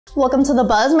Welcome to The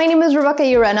Buzz. My name is Rebecca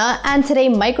Urena, and today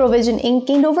MicroVision Inc.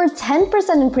 gained over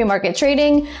 10% in pre-market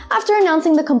trading after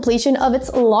announcing the completion of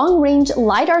its long-range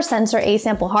Lidar sensor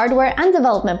A-sample hardware and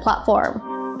development platform.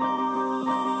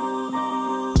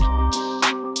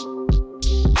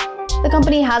 The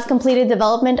company has completed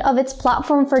development of its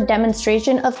platform for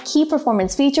demonstration of key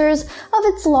performance features of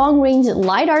its long-range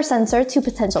Lidar sensor to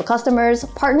potential customers,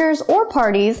 partners, or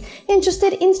parties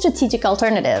interested in strategic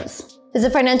alternatives.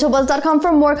 Visit financialbuzz.com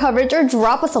for more coverage or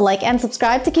drop us a like and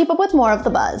subscribe to keep up with more of The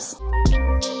Buzz.